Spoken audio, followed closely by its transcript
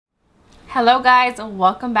Hello guys,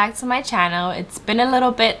 welcome back to my channel. It's been a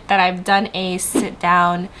little bit that I've done a sit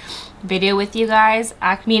down video with you guys,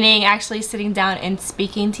 meaning actually sitting down and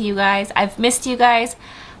speaking to you guys. I've missed you guys.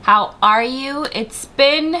 How are you? It's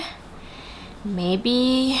been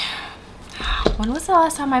maybe, when was the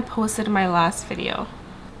last time I posted my last video?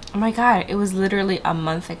 Oh my god, it was literally a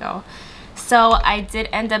month ago. So I did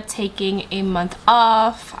end up taking a month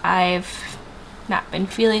off. I've not been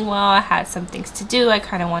feeling well. I had some things to do. I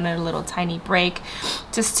kind of wanted a little tiny break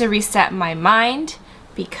just to reset my mind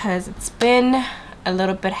because it's been a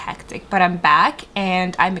little bit hectic, but I'm back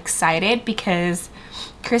and I'm excited because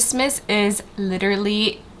Christmas is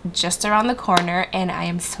literally just around the corner and I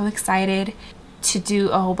am so excited to do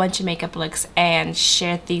a whole bunch of makeup looks and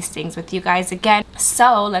share these things with you guys again.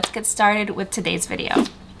 So let's get started with today's video.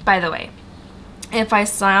 By the way, if I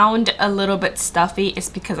sound a little bit stuffy, it's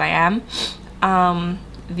because I am.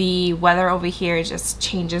 The weather over here just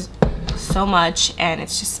changes so much and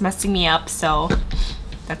it's just messing me up, so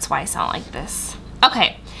that's why I sound like this.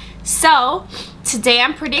 Okay, so today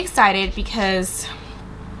I'm pretty excited because,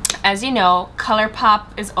 as you know,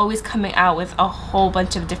 Colourpop is always coming out with a whole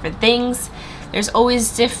bunch of different things. There's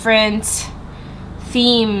always different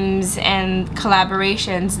themes and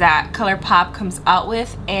collaborations that Colourpop comes out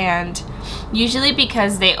with, and usually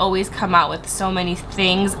because they always come out with so many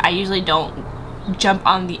things, I usually don't jump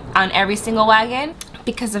on every single wagon.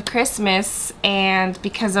 Because of Christmas and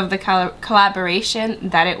because of the collaboration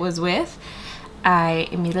that it was with, I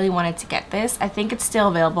immediately wanted to get this. I think it's still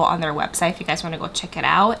available on their website if you guys want to go check it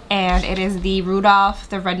out, and it is the Rudolph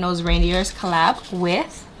the Red-Nosed Reindeer's collab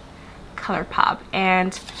with Colourpop.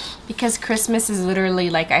 And because Christmas is literally,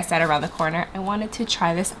 like I said, around the corner, I wanted to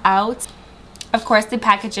try this out. Of course, the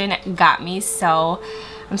packaging got me, so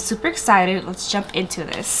I'm super excited. Let's jump into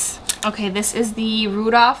this. Okay, this is the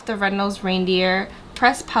Rudolph the Red-Nosed Reindeer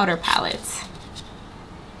Pressed Powder Palette.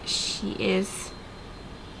 She is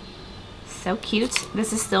so cute.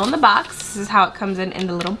 This is still in the box. This is how it comes in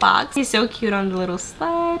the little box. She's so cute on the little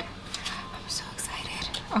slide. I'm so excited.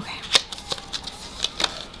 Okay.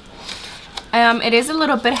 It is a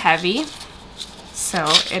little bit heavy, so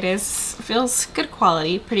it feels good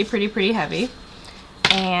quality, pretty heavy.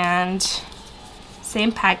 And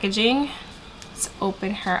same packaging. Let's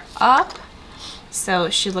open her up. So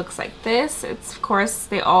she looks like this. It's, of course,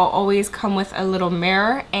 they all always come with a little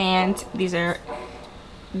mirror, and this is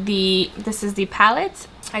the palette.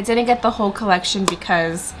 I didn't get the whole collection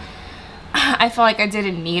because I felt like I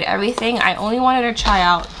didn't need everything. I only wanted to try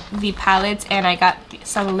out the palettes, and I got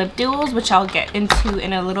some lip duals, which I'll get into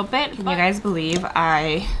in a little bit. Can you guys believe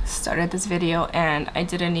I started this video and I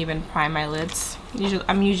didn't even prime my lids?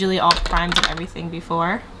 I'm usually all primed and everything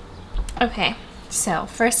before. Okay, so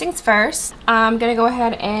first things first, I'm gonna go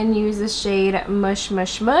ahead and use the shade Mush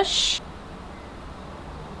Mush Mush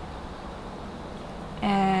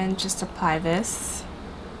and just apply this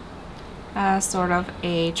as sort of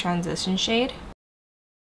a transition shade.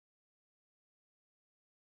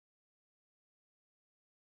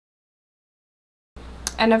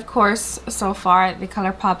 And of course, so far the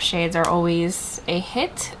Colourpop shades are always a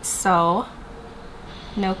hit, so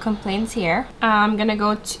no complaints here. I'm gonna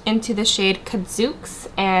go into the shade Kadzooks,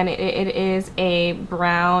 and it is a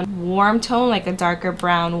brown warm tone, like a darker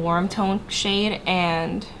brown warm tone shade,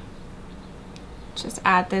 and just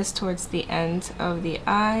add this towards the end of the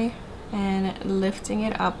eye and lifting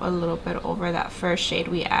it up a little bit over that first shade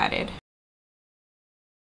we added.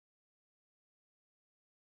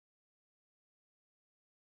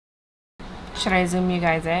 Should I zoom you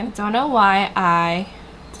guys in? Don't know why I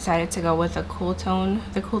decided to go with the cool tone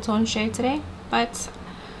shade today, but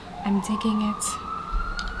I'm digging it.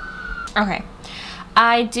 Okay,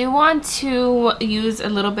 I do want to use a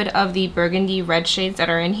little bit of the burgundy red shades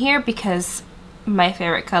that are in here because my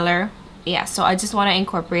favorite color. Yeah, so I just want to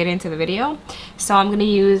incorporate it into the video. So I'm going to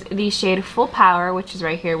use the shade Full Power, which is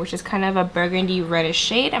right here, which is kind of a burgundy reddish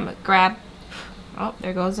shade. I'm going to grab, oh,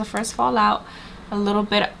 there goes the first fallout, a little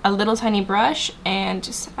tiny brush, and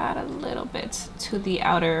just add a little bit to the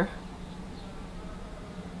outer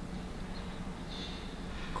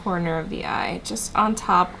corner of the eye, just on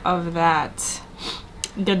top of that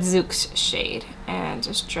Kadzooks shade, and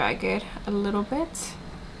just drag it a little bit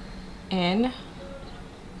in,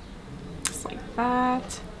 just like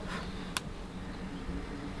that.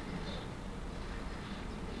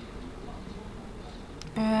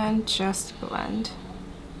 And just blend.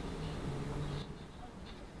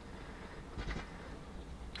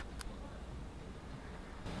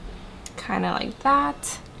 Kind of like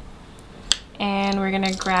that. And we're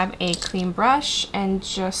gonna grab a clean brush and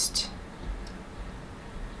just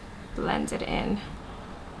blend it in.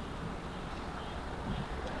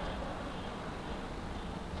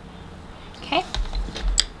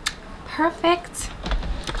 perfect.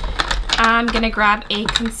 I'm gonna grab a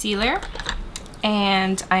concealer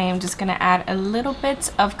and I am just gonna add a little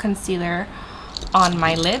bit of concealer on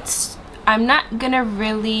my lids. I'm not gonna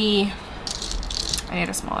really, I need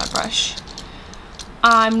a smaller brush.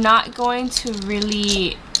 I'm not going to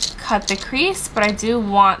really cut the crease, but I do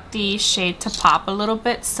want the shade to pop a little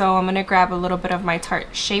bit, so I'm gonna grab a little bit of my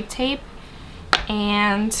Tarte Shape Tape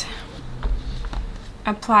and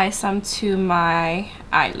apply some to my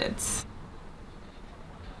eyelids.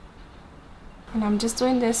 And I'm just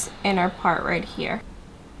doing this inner part right here.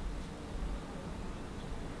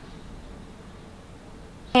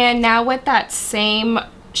 And now with that same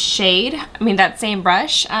shade, that same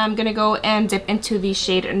brush, I'm gonna go and dip into the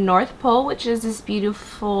shade North Pole, which is this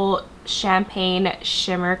beautiful champagne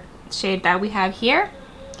shimmer shade that we have here.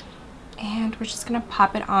 And we're just gonna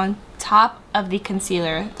pop it on top of the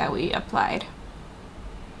concealer that we applied.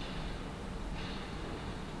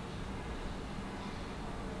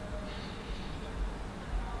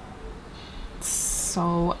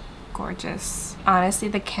 So gorgeous. Honestly,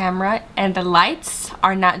 the camera and the lights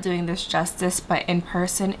are not doing this justice, but in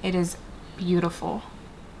person it is beautiful.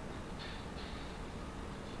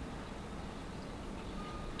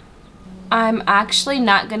 I'm actually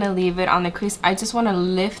not gonna leave it on the crease. I just want to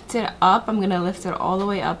lift it up. I'm gonna lift it all the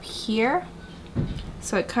way up here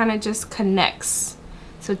so it kind of just connects,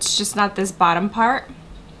 so it's just not this bottom part.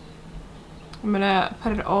 I'm gonna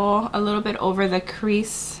put it all a little bit over the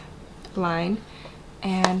crease line,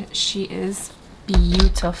 and she is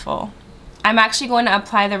beautiful. I'm actually going to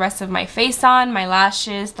apply the rest of my face on, my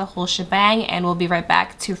lashes, the whole shebang, and we'll be right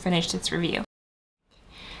back to finish this review.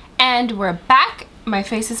 And we're back. My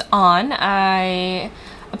face is on. I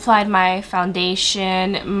applied my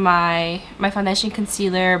foundation, my foundation,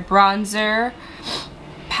 concealer, bronzer,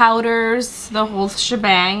 powders, the whole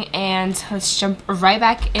shebang, and let's jump right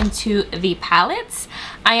back into the palettes.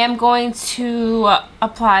 I am going to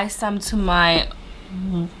apply some to my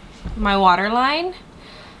waterline.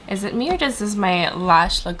 Is it me or does my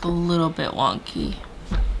lash look a little bit wonky?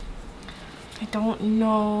 I don't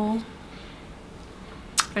know.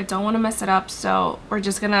 I don't want to mess it up, so we're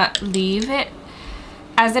just gonna leave it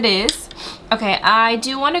as it is. Okay, I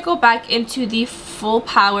do want to go back into the Full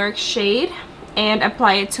Power shade and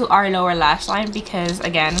apply it to our lower lash line because,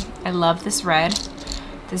 again, I love this red,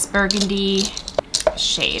 this burgundy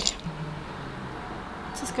shade.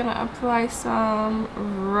 Just gonna apply some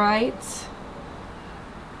right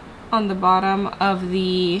on the bottom of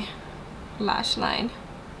the lash line,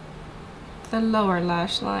 the lower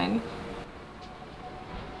lash line.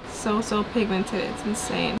 So pigmented, it's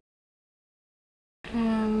insane.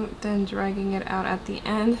 And then dragging it out at the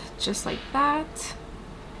end just like that,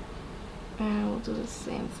 and we'll do the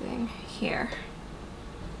same thing here.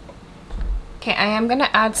 Okay, I am gonna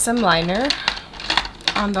add some liner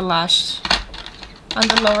on the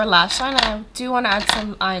lower lash line. I do want to add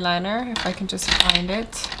some eyeliner if I can just find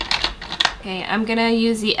it. Okay, I'm gonna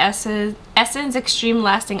use the Essence Extreme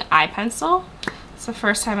Lasting Eye Pencil. It's the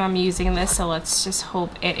first time I'm using this, so let's just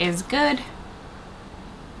hope it is good.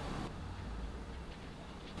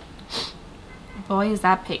 Boy, is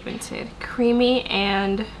that pigmented. Creamy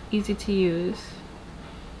and easy to use.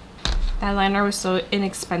 That liner was so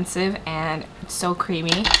inexpensive and it's so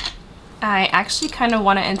creamy. I actually kind of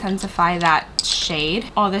want to intensify that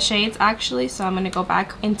shade, all the shades actually, so I'm going to go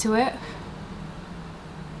back into it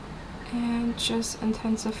and just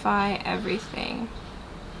intensify everything.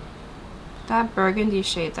 That burgundy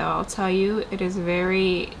shade though, I'll tell you, it is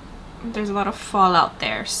very, there's a lot of fallout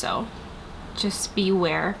there, so just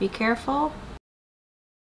beware, be careful.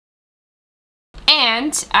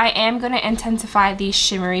 And I am going to intensify the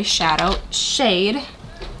shimmery shadow shade.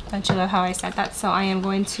 Don't you love how I said that? So I am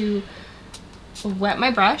going to wet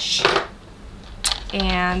my brush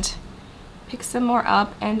and pick some more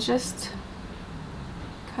up and just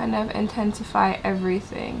kind of intensify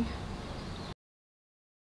everything.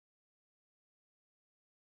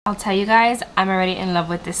 I'll tell you guys, I'm already in love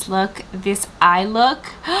with this look. This eye look,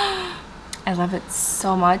 I love it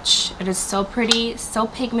so much. It is so pretty, so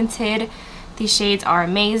pigmented. These shades are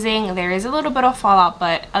amazing. There is a little bit of fallout,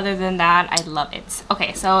 but other than that, I love it.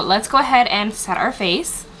 Okay, so let's go ahead and set our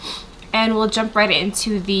face and we'll jump right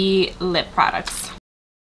into the lip products.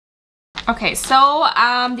 Okay, so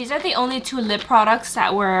these are the only two lip products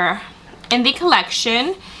that were in the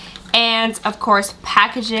collection. And of course,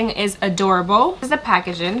 packaging is adorable. This is the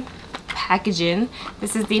packaging.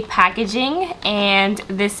 This is the packaging, and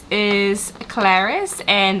this is Claris,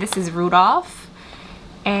 and this is Rudolph,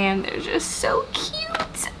 and they're just so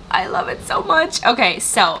cute. I love it so much. Okay,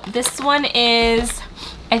 so this one is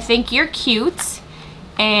I Think You're Cute,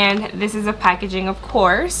 And this is a packaging, of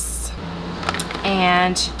course.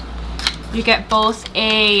 And you get both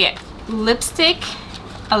a lipstick,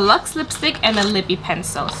 a luxe lipstick, and a lippy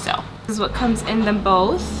pencil. So this is what comes in them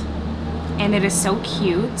both. And it is so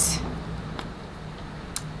cute.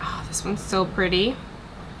 Oh, this one's so pretty.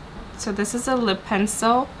 So this is a lip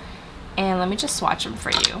pencil. And let me just swatch them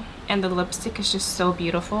for you. And the lipstick is just so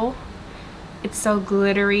beautiful. It's so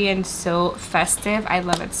glittery and so festive. I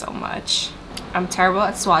love it so much. I'm terrible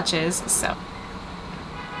at swatches, so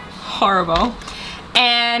horrible.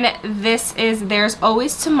 And this is There's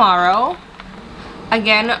Always Tomorrow.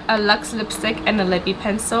 Again, a luxe lipstick and a lippy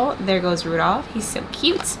pencil. There goes Rudolph. He's so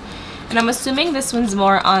cute. And I'm assuming this one's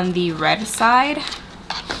more on the red side.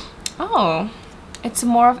 Oh, it's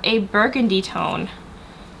more of a burgundy tone.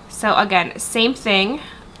 So again, same thing.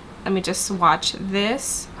 Let me just swatch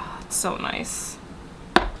this. Oh, it's so nice.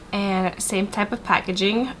 And same type of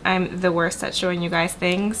packaging. I'm the worst at showing you guys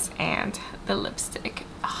things. And the lipstick.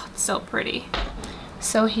 Oh, it's so pretty.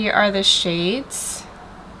 So here are the shades.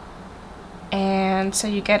 And so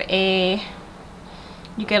you get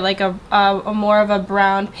like a more of a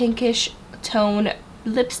brown pinkish tone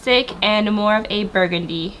lipstick and more of a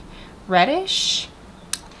burgundy reddish.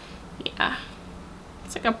 Yeah.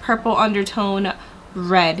 It's like a purple undertone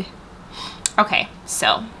red. Okay,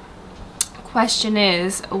 so question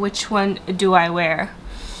is, which one do I wear?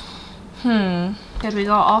 Did we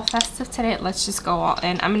go all festive today? Let's just go all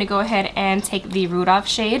in. I'm gonna go ahead and take the Rudolph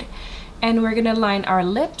shade and we're gonna line our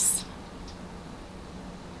lips.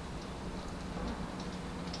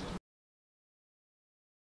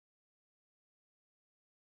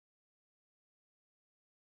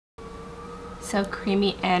 So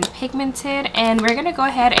creamy and pigmented, and we're gonna go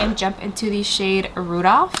ahead and jump into the shade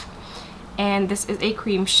Rudolph, and this is a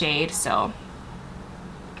cream shade, so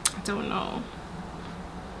I don't know.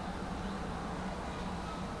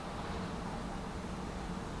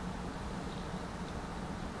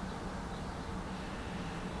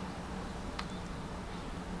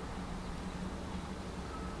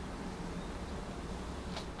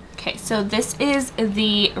 Okay, so this is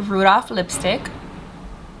the Rudolph lipstick.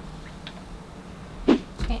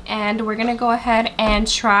 And we're gonna go ahead and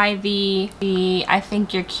try the I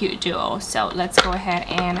Think You're Cute duo. So let's go ahead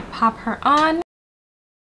and pop her on.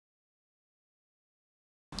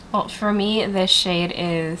 Well, for me, this shade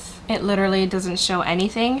is, it literally doesn't show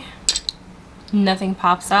anything. Nothing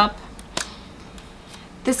pops up.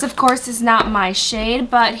 This, of course, is not my shade,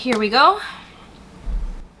 but here we go.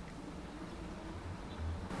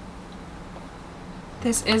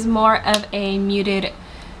 This is more of a muted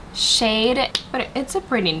shade, but it's a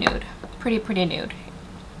pretty nude, pretty nude.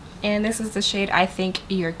 And this is the shade I Think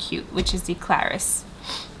You're Cute, which is the Claris.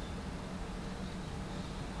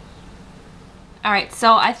 Alright,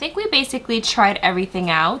 so I think we basically tried everything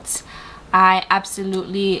out. I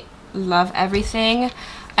absolutely love everything.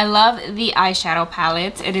 I love the eyeshadow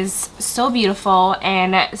palette. It is so beautiful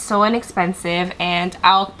and so inexpensive, and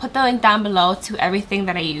I'll put the link down below to everything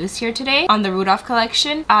that I used here today on the Rudolph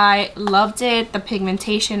collection. I loved it. The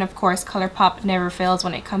pigmentation, of course, Colourpop never fails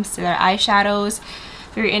when it comes to their eyeshadows.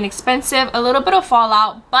 Very inexpensive, a little bit of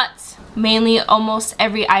fallout, but mainly almost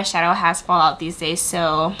every eyeshadow has fallout these days,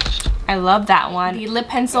 so I love that one. The lip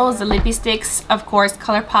pencils, the lippy sticks, of course,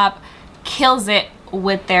 Colourpop kills it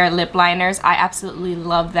with their lip liners. I absolutely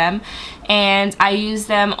love them and I use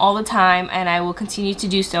them all the time, and I will continue to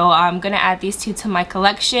do so. I'm gonna add these two to my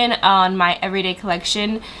collection, on my everyday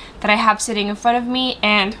collection that I have sitting in front of me,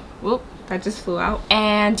 and whoop, that just flew out.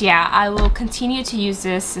 And yeah, I will continue to use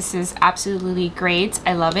this. This is absolutely great.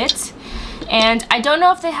 I love it. And I don't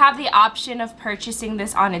know if they have the option of purchasing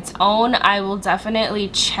this on its own. I will definitely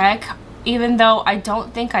check, even though I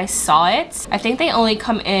don't think I saw it. I think they only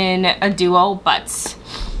come in a duo, but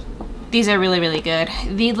these are really good.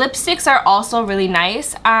 The lipsticks are also really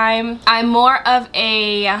nice. I'm more of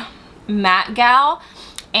a matte gal,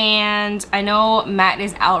 and I know matte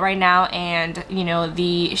is out right now, and you know,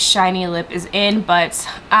 the shiny lip is in, but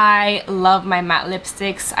I love my matte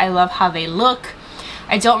lipsticks. I love how they look.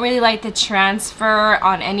 I don't really like the transfer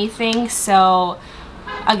on anything, so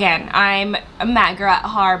again, I'm a matte girl at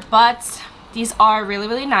heart, but these are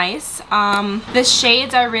really nice. The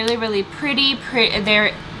shades are really pretty.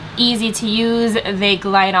 They're easy to use. They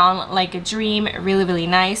glide on like a dream. Really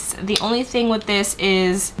nice. The only thing with this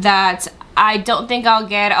is that I don't think I'll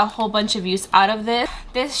get a whole bunch of use out of this.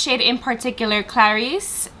 This shade in particular,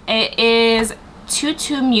 Clarice, it is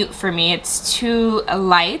too mute for me. It's too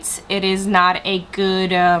light. It is not a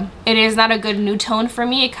good nude tone for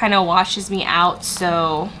me. It kind of washes me out,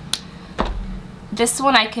 so this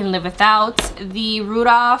one I can live without. The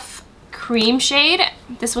Rudolph cream shade,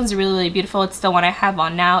 This one's really, really beautiful. It's the one I have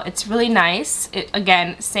on now. It's really nice.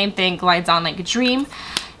 Again, same thing, glides on like a dream.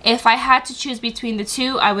 If I had to choose between the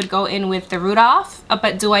two, I would go in with the Rudolph.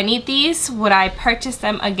 But do I need these? Would I purchase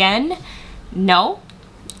them again? No.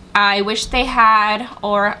 I wish they had,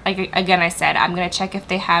 or like again I said, I'm gonna check if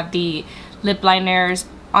they have the lip liners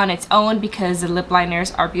on its own, because the lip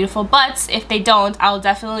liners are beautiful. But if they don't, I'll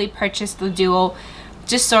definitely purchase the duo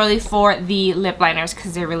just solely for the lip liners,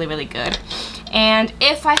 because they're really, really good. And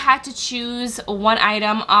if I had to choose one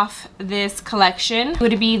item off this collection, it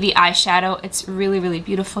would be the eyeshadow. It's really, really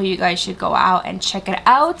beautiful. You guys should go out and check it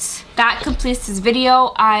out. That completes this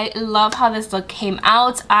video. I love how this look came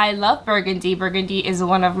out. I love burgundy. Burgundy is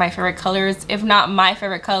one of my favorite colors, if not my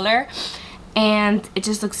favorite color. And it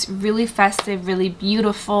just looks really festive, really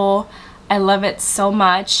beautiful. I love it so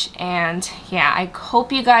much. And yeah, I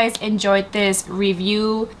hope you guys enjoyed this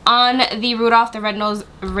review on the Rudolph the Red-Nosed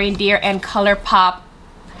Reindeer and Colourpop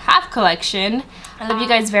half collection. I love you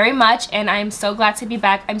guys very much, and I'm so glad to be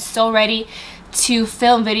back. I'm so ready to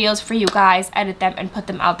film videos for you guys, edit them, and put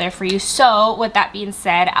them out there for you. So with that being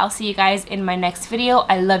said, I'll see you guys in my next video.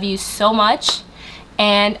 I love you so much,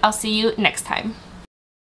 and I'll see you next time.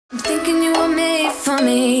 I'm thinking you were made for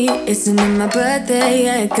me. Isn't it my birthday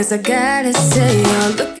yet? 'Cause I gotta say, you're looking